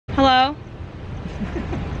Hello?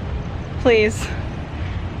 Please.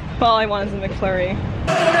 All I want is a McFlurry.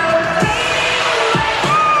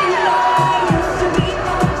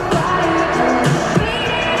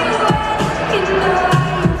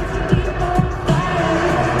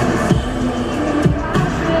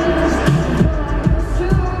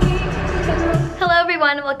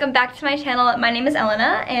 Welcome back to my channel. My name is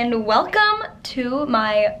Elena and welcome to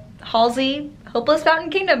my Halsey Hopeless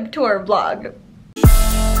Fountain Kingdom tour vlog.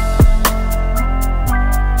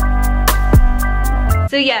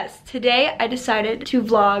 So yes, today I decided to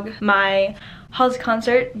vlog my Halsey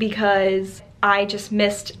concert because I just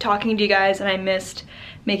missed talking to you guys and I missed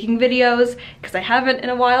making videos because I haven't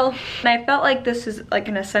in a while. And I felt like this is like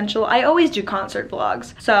an essential. I always do concert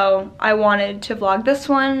vlogs, so I wanted to vlog this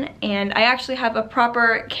one, and I actually have a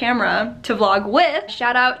proper camera to vlog with.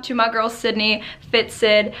 Shout out to my girl Sydney, Fit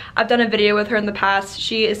Sid. I've done a video with her in the past.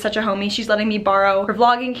 She is such a homie. She's letting me borrow her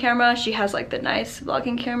vlogging camera. She has like the nice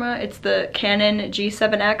vlogging camera. It's the Canon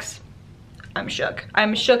G7X. I'm shook.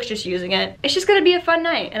 I'm shook just using it. It's just gonna be a fun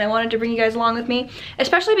night and I wanted to bring you guys along with me,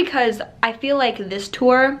 especially because I feel like this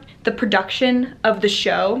tour, the production of the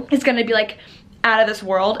show is gonna be like out of this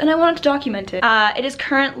world and I wanted to document it. It is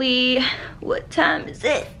currently, what time is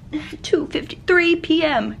it? 2:53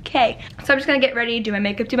 p.m. Okay, so I'm just gonna get ready, do my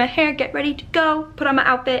makeup, do my hair, get ready to go, put on my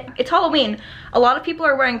outfit. It's Halloween. A lot of people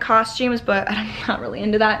are wearing costumes, but I'm not really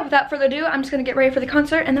into that. Without further ado, I'm just gonna get ready for the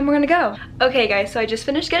concert and then we're gonna go. Okay guys, so I just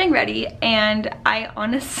finished getting ready and I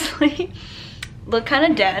honestly look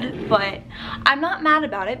kind of dead, but I'm not mad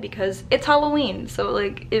about it because it's Halloween. So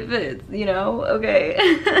like, if it's, you know, okay.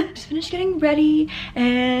 Just finished getting ready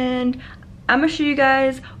and I'm gonna show you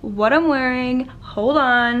guys what I'm wearing. Hold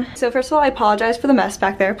on. So first of all, I apologize for the mess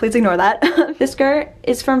back there. Please ignore that. This skirt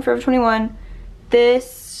is from Forever 21.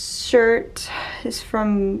 This shirt is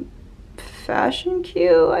from Fashion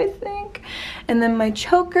Q, I think. And then my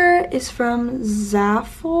choker is from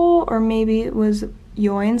Zaffle, or maybe it was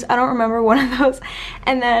Yoins. I don't remember, one of those.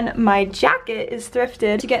 And then my jacket is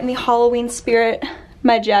thrifted. To get in the Halloween spirit,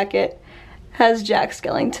 my jacket has Jack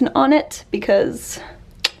Skellington on it because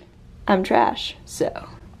I'm trash, so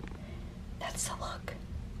that's the look.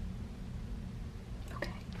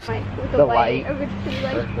 Okay. The light.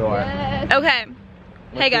 For sure. Yes. Okay.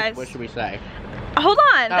 Hey guys. What should we say? Hold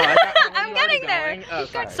on. Oh, I'm getting there. Oh,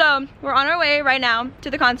 so we're on our way right now to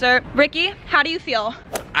the concert. Ricky, how do you feel?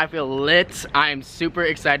 I feel lit. I'm super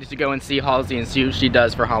excited to go and see Halsey and see what she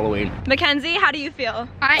does for Halloween. Mackenzie, how do you feel?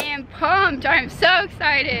 I am pumped. I'm so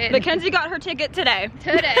excited. Mackenzie got her ticket today.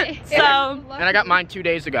 So. And I got mine 2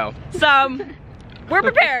 days ago. So we're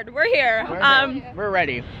prepared. We're here. We're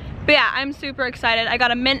ready. But yeah, I'm super excited. I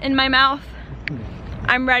got a mint in my mouth.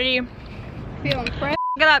 I'm ready. Feeling fresh.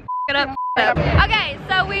 Get up. Get up. Okay,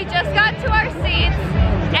 so we just got to our seats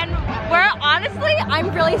and we're honestly, I'm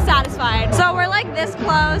really satisfied. So we're like this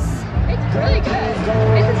close. It's really good.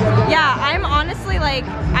 Yeah, I'm honestly like,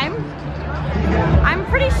 I'm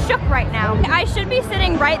pretty shook right now. I should be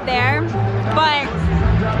sitting right there, but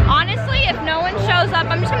honestly, if no one shows up,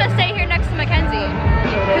 I'm just gonna stay here next to Mackenzie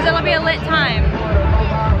because it'll be a lit time.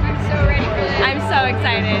 I'm so ready for this. I'm so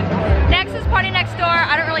excited. Next is Party Next Door.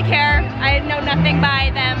 I don't really care. I know nothing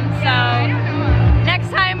by them, so next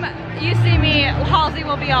time you see me, Halsey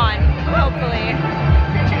will be on, hopefully.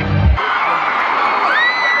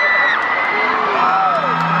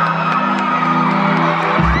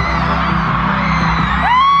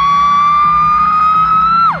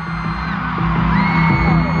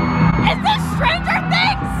 Is this Stranger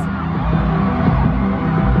Things?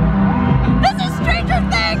 This is Stranger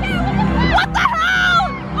Things! What the hell?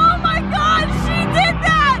 Oh my god, she did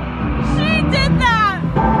that! She did that!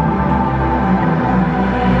 Oh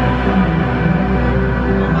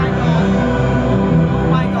my god. Oh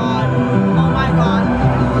my god.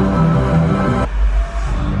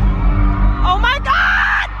 Oh my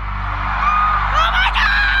god! Oh my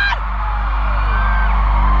god!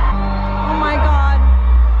 Oh my god! Oh my god.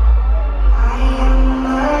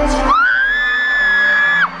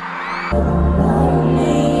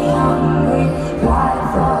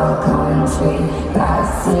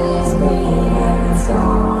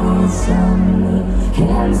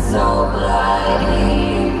 And so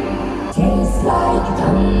bloody, tastes like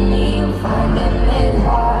honey, finding it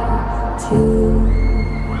hard to.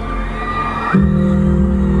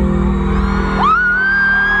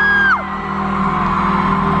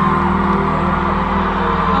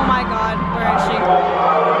 Oh my god, where is she?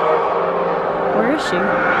 Where is she?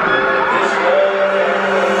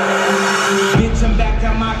 Bitch, I'm back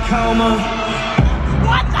out my coma.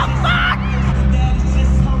 What the fuck? After that, it's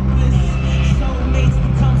just hopeless. Soulmates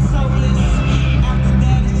become soulless. After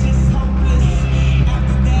that, it's just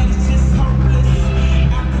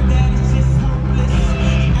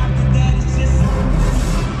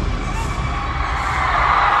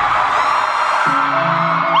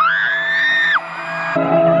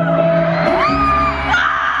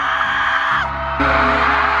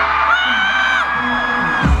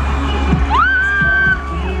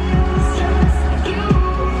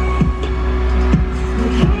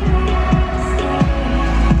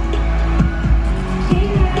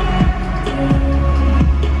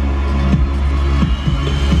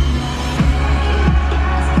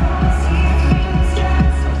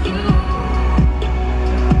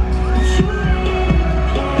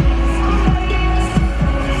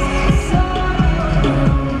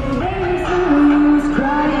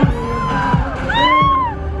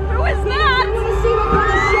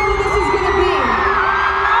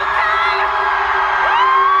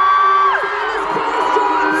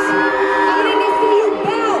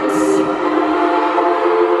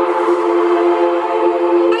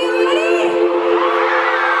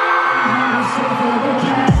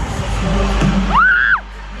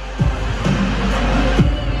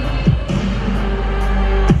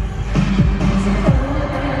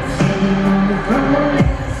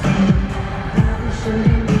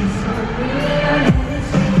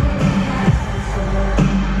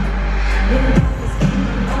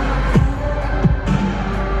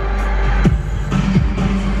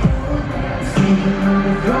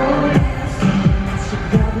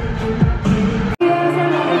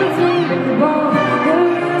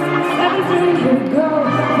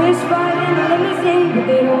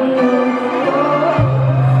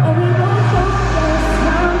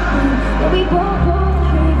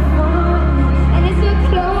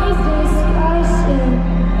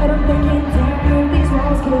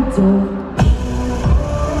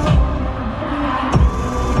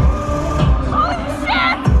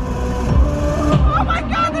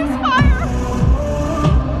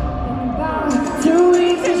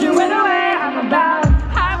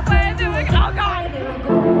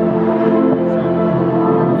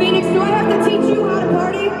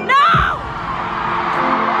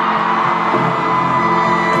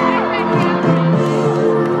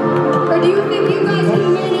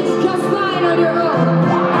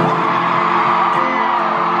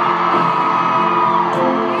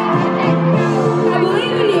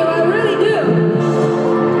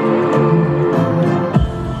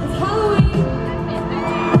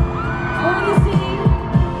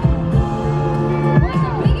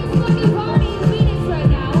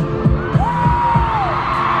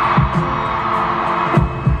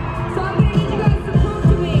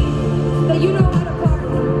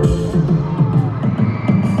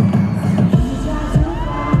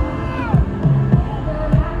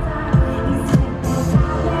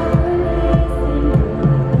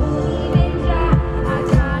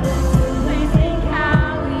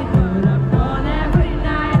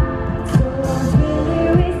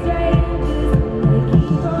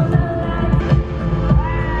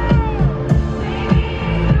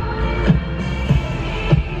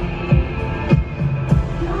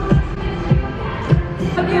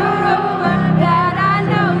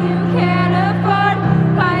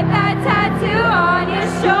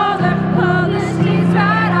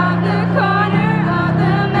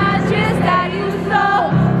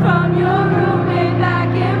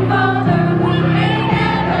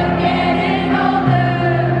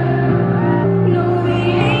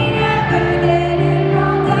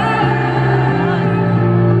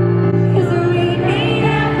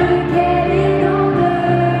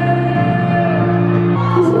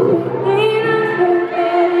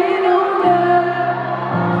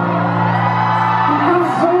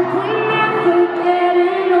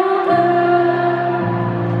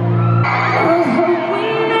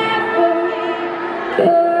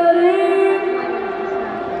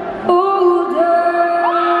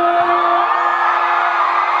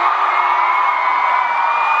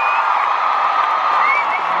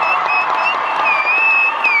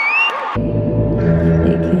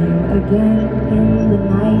again in the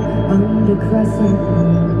night under crescent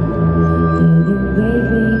moon. Living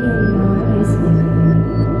waving in my sleep.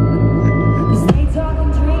 'Cause they talk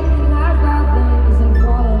and drink and laugh out things and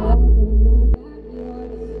fall in love in my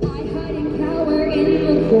backyard. I hide and cower in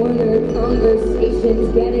the corner, conversations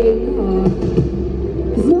getting hard.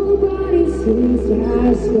 'Cause nobody seems to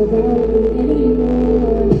ask about me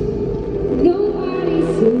anymore. Nobody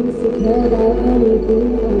seems to care about anything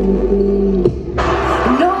I do.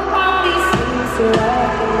 Nobody seems to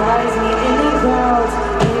recognize me in the crowds,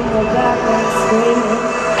 in the background screaming,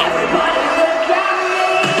 everybody look at me,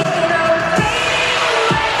 and I'm fading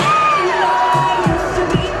away. You know I used to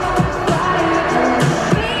be on fire.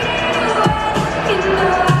 Fading away. You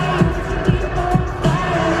know I used to be on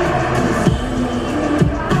fire.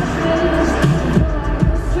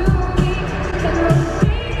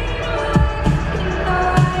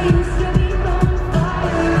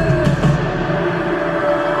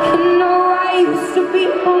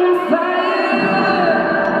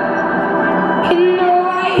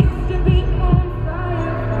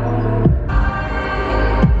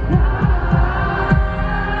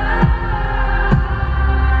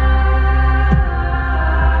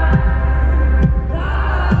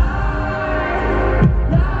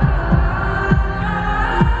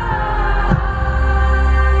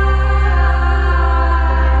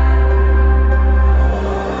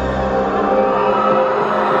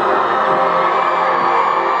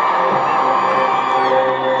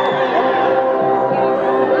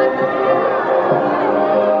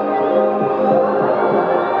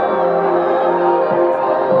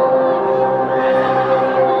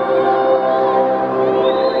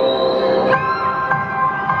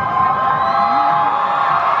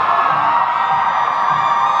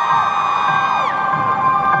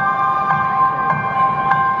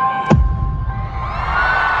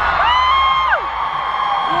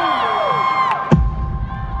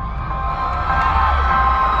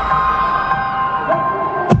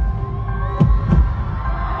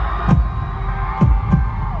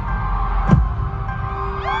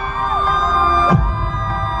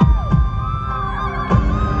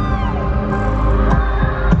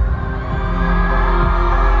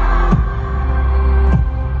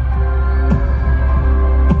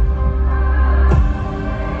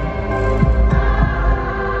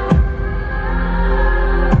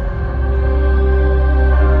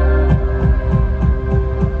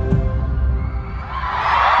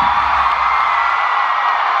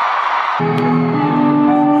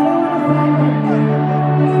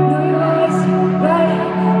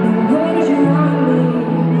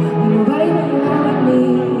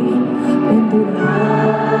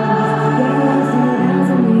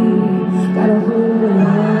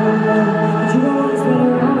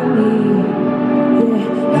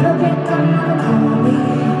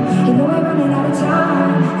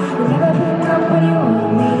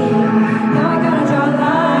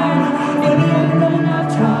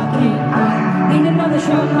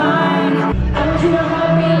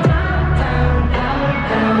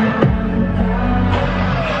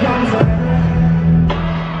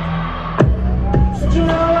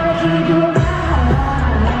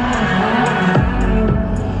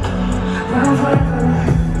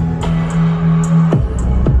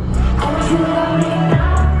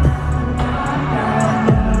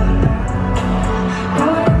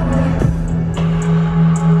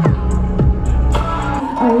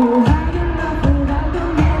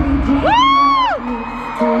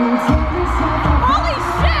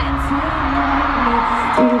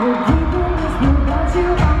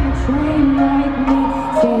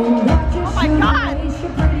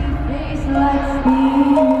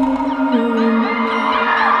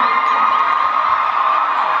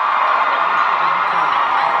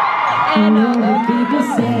 And all the people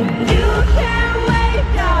said, you can't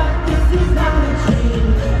wake up, this is not a dream.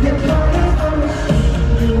 You're going for a machine,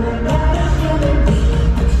 you are not a human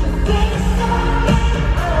being. Put your face on it,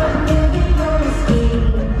 I'm living on a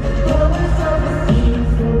scheme. Going overseas,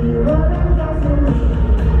 so you won't go for me.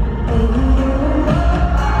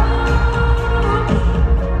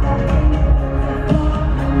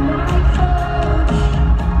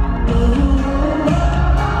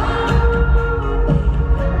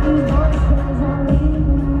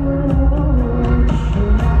 Oh,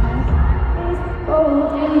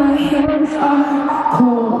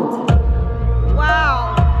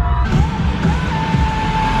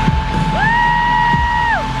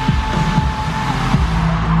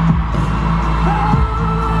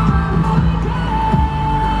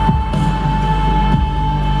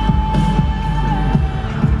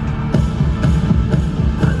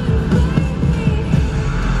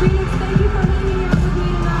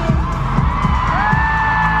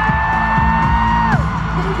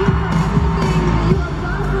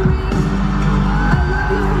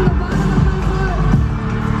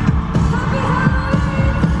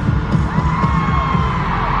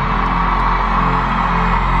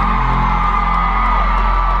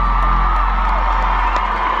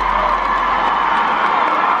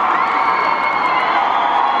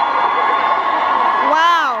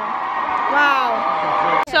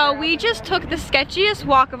 So we just took the sketchiest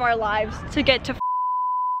walk of our lives to get to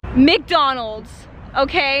McDonald's,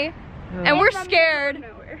 okay? And we're scared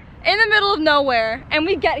in the middle of nowhere. And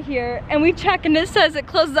we get here and we check and it says it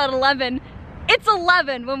closes at 11. It's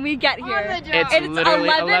 11 when we get here. It's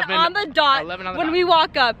 11 on the dot when we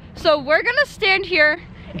walk up. So we're gonna stand here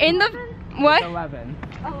in the, what? 11.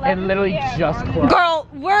 It literally just closed. Girl,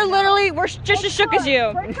 we're just as shook as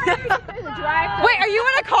you. Wait, are you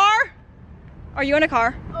in a car? Are you in a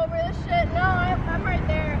car? Over this shit? No, I'm right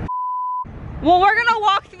there. Well, we're gonna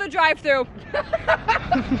walk through the drive-thru.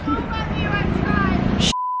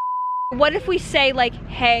 What if we say like,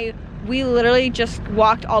 hey, we literally just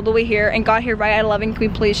walked all the way here and got here right at 11. Can we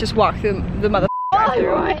please just walk through the mother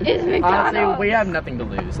drive-thru? Honestly, we have nothing to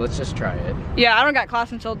lose. Let's just try it. Yeah, I don't got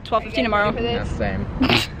class until 12:15 tomorrow. Yeah, same.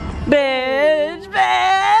 Bitch,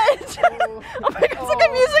 bitch. Oh my god, it's like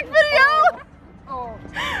a music video. Oh.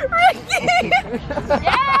 Ricky.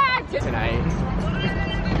 Yeah! Tonight.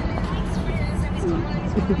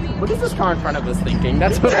 What is this car in front of us thinking?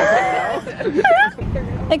 That's what I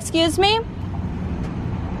think. Excuse me?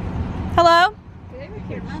 Hello? Do they have a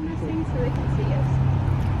camera on this thing so they can see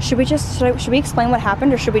us? Should we explain what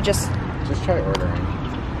happened or should we just Just try ordering.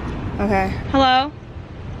 Okay. Hello?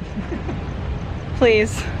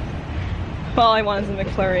 Please. All I want is a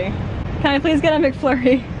McFlurry. Can I please get a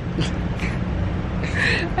McFlurry?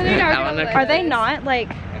 Are they not like,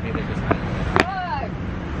 Maybe they just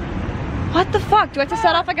what the fuck? Do I have to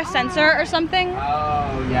set off like a sensor or something?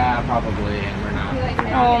 Oh yeah, probably, and we're not.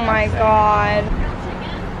 Oh my god.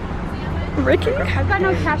 Ricky? I've got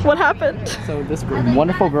no cash. What happened? So this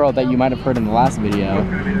wonderful girl that you might have heard in the last video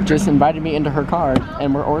just invited me into her car,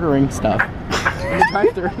 and we're ordering stuff in the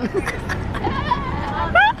drive-thru.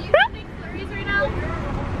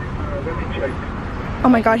 Oh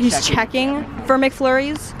my god, he's checking for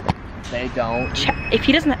McFlurries. They don't. If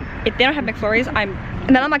they don't have McFlurries,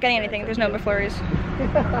 then I'm not getting anything. There's no McFlurries.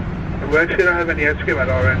 We actually don't have any ice cream at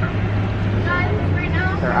all right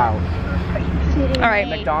now. They're out. All right.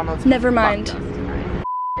 McDonald's. Never mind.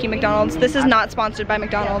 F you, McDonald's. This is not sponsored by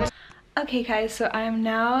McDonald's. Okay guys, so I am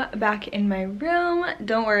now back in my room.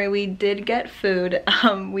 Don't worry, we did get food.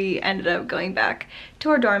 We ended up going back to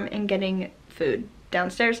our dorm and getting food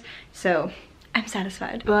downstairs. So I'm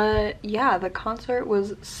satisfied. But yeah, the concert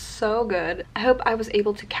was so good. I hope I was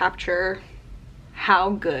able to capture how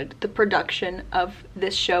good the production of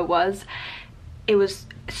this show was. It was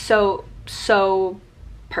so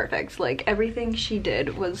perfect. Like everything she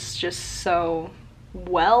did was just so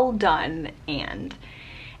well done and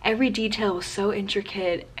every detail was so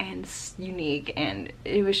intricate and unique and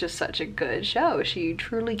it was just such a good show. She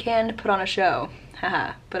truly can put on a show.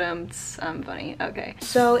 Haha, but I'm funny. Okay.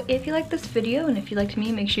 So if you like this video and if you liked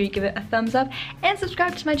me, make sure you give it a thumbs up and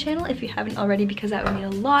subscribe to my channel if you haven't already because that would mean a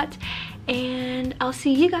lot. And I'll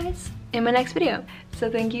see you guys in my next video. So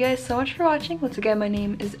thank you guys so much for watching. Once again, my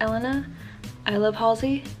name is Elena. I love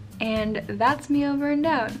Halsey and that's me over and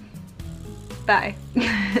out. Bye.